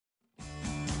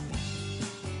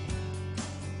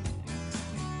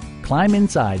climb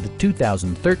inside the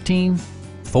 2013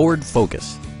 Ford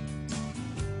Focus.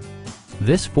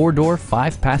 This four-door,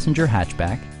 five-passenger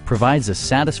hatchback provides a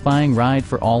satisfying ride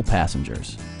for all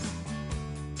passengers.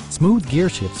 Smooth gear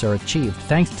shifts are achieved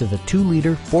thanks to the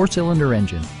 2-liter four-cylinder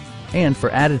engine, and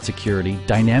for added security,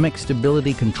 dynamic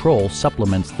stability control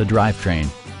supplements the drivetrain.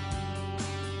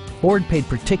 Ford paid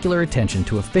particular attention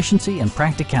to efficiency and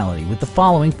practicality with the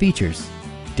following features: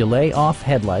 delay-off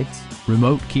headlights,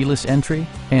 remote keyless entry,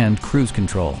 and cruise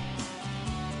control.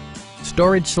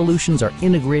 Storage solutions are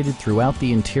integrated throughout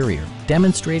the interior,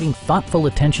 demonstrating thoughtful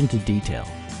attention to detail.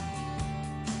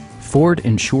 Ford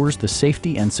ensures the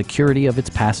safety and security of its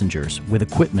passengers with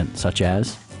equipment such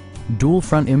as dual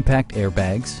front impact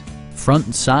airbags, front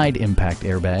and side impact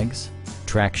airbags,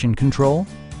 traction control,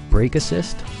 brake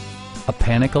assist, a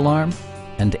panic alarm,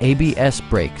 and ABS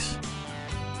brakes.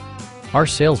 Our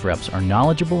sales reps are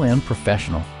knowledgeable and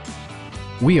professional.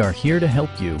 We are here to help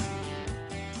you.